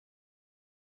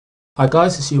Hi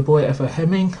guys, it's your boy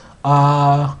FOHeming.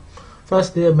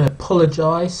 Firstly, I'm going to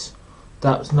apologise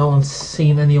that no one's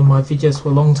seen any of my videos for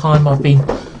a long time. I've been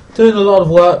doing a lot of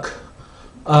work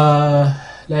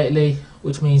lately,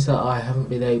 which means that I haven't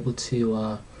been able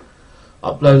to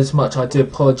upload as much. I do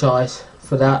apologise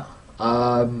for that.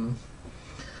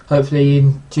 Hopefully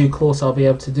in due course I'll be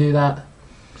able to do that.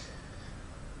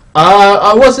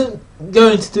 I wasn't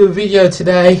going to do a video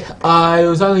today. It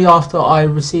was only after I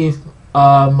received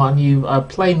my new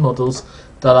plane models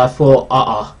that I thought,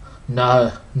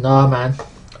 no man,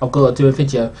 I've got to do a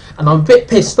video. And I'm a bit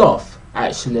pissed off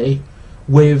actually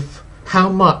with how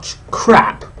much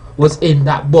crap was in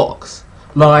that box.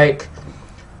 Like,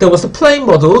 there was the plane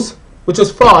models, which was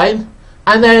fine,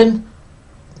 and then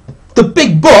the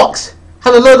big box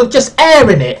had a load of just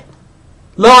air in it.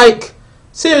 Like,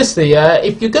 seriously,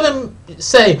 if you're gonna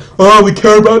say, oh, we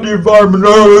care about the environment,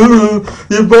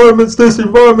 the environment's this, the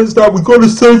environment's that, we've got to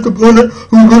save the planet,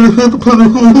 we've got to save the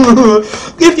planet.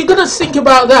 If you're gonna think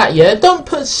about that, yeah, don't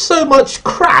put so much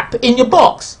crap in your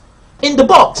box. In the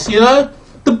box, you know?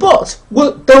 The box,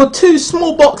 there were two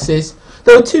small boxes.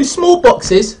 There were two small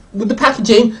boxes with the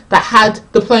packaging that had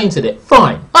the planes in it.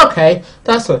 Fine, okay,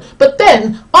 that's fine. But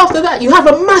then, after that, you have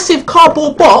a massive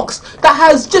cardboard box that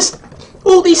has just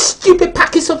all these stupid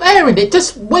packets of air in it,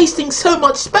 just wasting so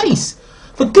much space.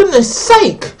 For goodness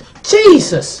sake,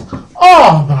 Jesus!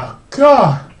 Oh my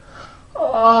God!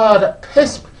 Oh,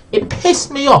 it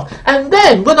pissed me off. And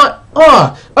then when I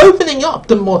opening up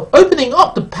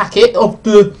the packet of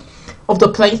the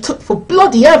plane took for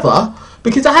bloody ever,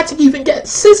 because I had to even get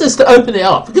scissors to open it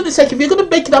up. For goodness sake, if you're going to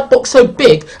make that box so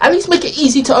big, at least make it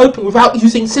easy to open without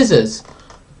using scissors.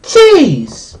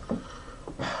 Jeez!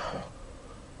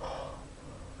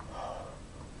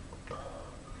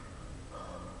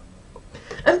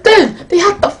 And then they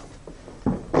had the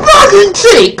fucking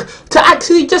cheek to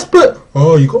actually just put,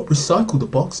 oh, you got to recycle the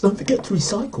box. Don't forget to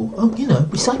recycle. Oh, you know,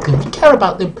 recycling. We care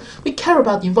about them. We care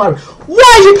about the environment. Why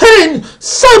are you putting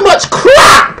so much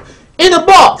crap in a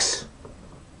box?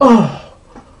 Oh.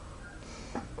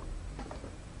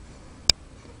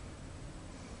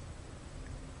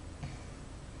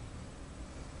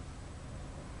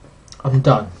 I'm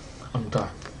done.